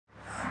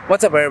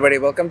What's up everybody,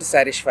 welcome to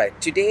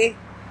Satisfied. Today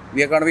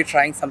we are going to be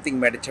trying something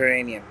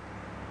Mediterranean,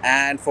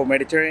 and for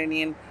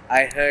Mediterranean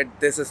I heard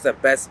this is the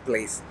best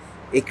place,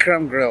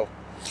 Ikram Grill.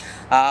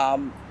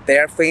 They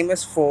are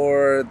famous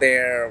for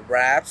their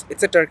wraps.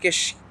 It's a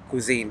Turkish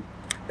cuisine.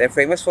 They're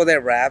famous for their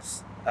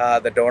wraps,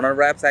 the doner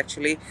wraps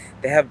actually.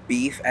 They have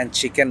beef and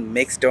chicken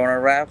mixed doner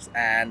wraps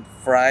and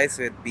fries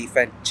with beef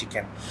and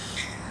chicken.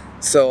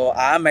 So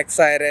I'm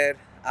excited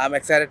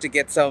to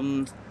get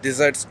some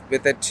desserts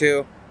with it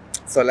too.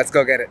 So let's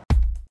go get it.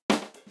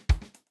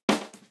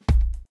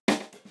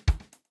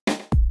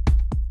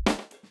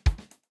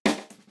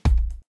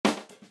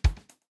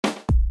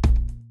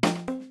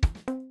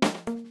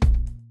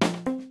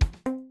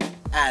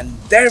 And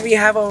there we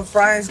have our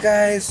fries,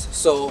 guys.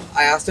 So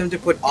I asked them to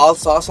put all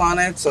sauce on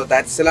it. So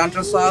that's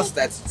cilantro sauce,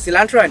 that's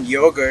cilantro and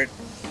yogurt.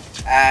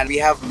 And we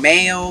have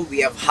mayo,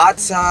 we have hot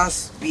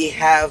sauce, we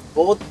have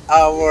both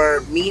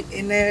our meat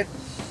in it.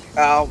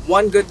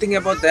 One good thing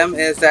about them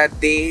is that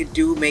they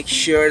do make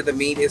sure the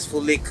meat is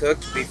fully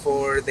cooked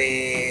before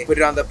they put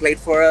it on the plate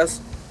for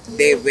us.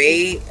 They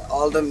weigh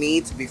all the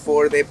meats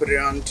before they put it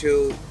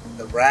onto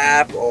the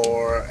wrap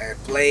or a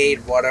plate,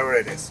 whatever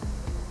it is.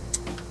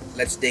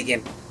 Let's dig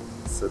in.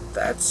 So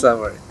that's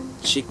our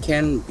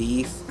chicken,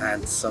 beef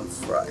and some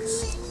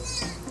fries.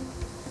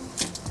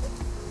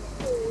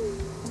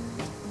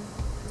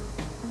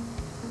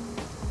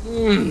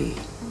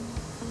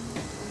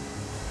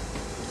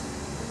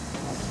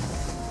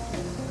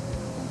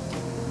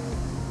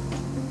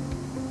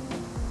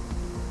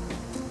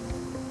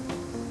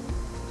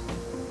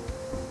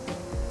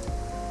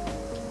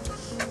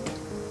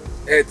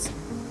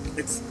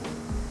 It's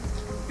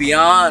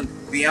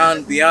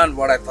beyond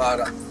what I thought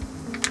of.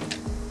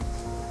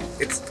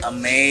 It's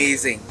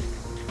amazing.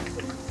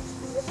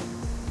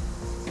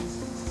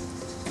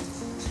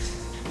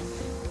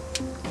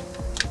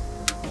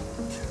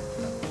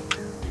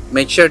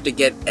 Make sure to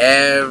get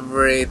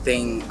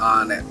everything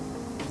on it.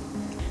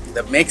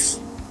 The mix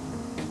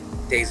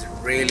tastes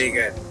really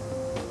good.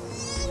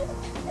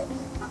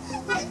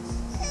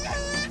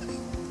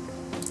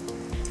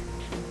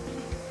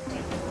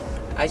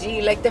 Aji,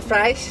 you like the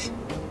fries?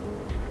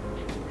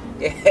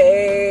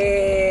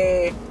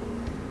 Yay!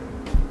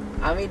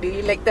 Ami, do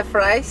you like the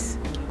fries?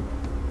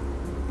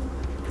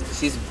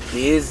 She's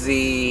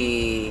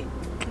busy.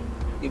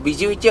 You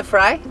busy with your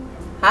fry?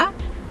 Huh?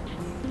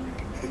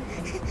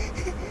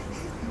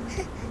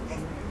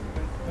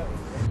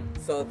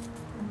 So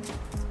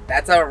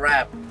that's our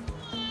wrap.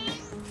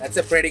 That's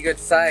a pretty good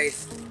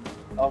size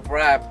of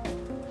wrap.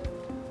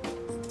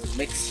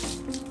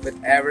 Mixed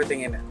with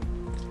everything in it.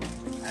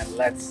 And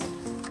let's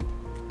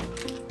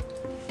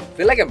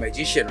feel like a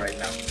magician right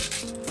now.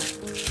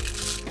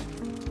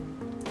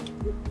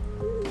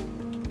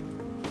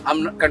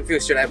 I'm not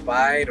confused. Should I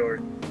bite or?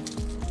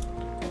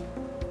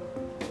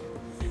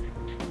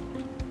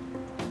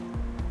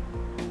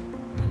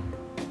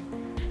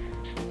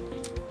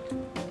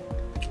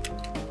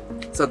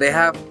 So they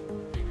have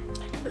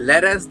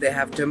lettuce, they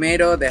have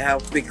tomato, they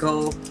have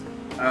pickle,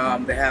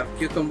 they have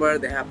cucumber,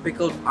 they have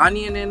pickled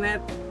onion in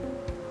it.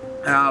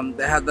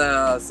 They have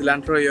the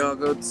cilantro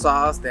yogurt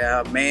sauce, they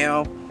have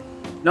mayo.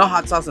 No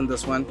hot sauce in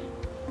this one.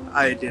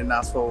 I didn't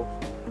ask for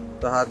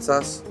the hot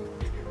sauce.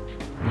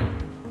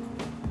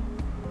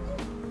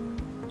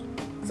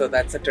 So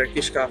that's a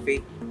Turkish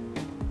coffee.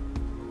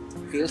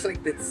 Feels like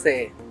it's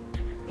a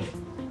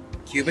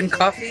Cuban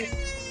coffee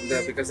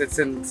because it's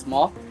in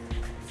small.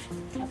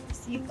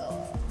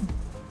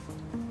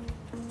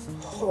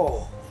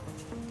 Oh,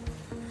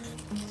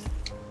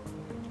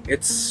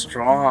 it's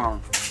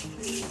strong.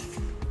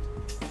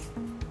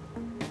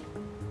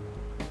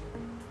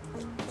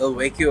 It'll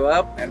wake you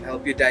up and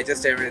help you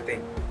digest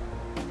everything.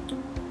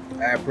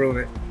 I approve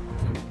it.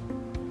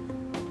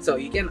 So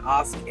you can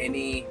ask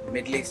any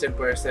Middle Eastern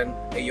person,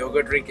 a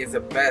yogurt drink is the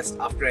best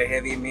after a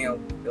heavy meal.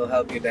 It'll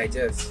help you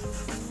digest.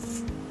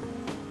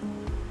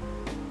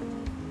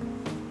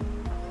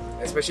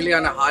 Especially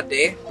on a hot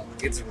day,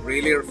 it's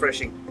really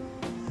refreshing.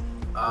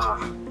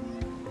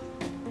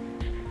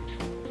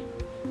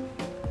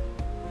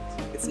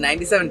 It's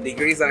 97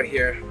 degrees out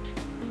here.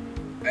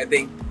 I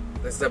think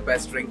this is the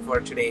best drink for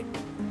today.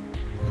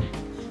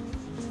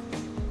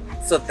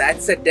 So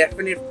that's a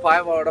definite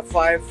 5 out of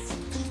 5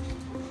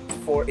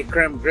 for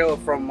Ikram Grill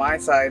from my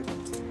side.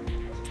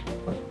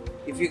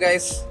 If you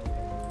guys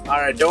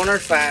are a doner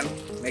fan,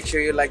 make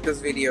sure you like this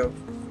video.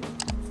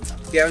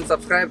 If you haven't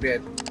subscribed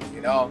yet,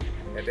 you know,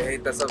 you have to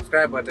hit the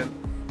subscribe button.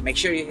 Make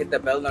sure you hit the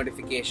bell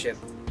notification.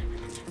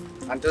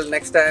 Until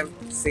next time,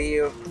 see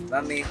you.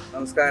 Nandi,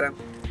 namaskaram.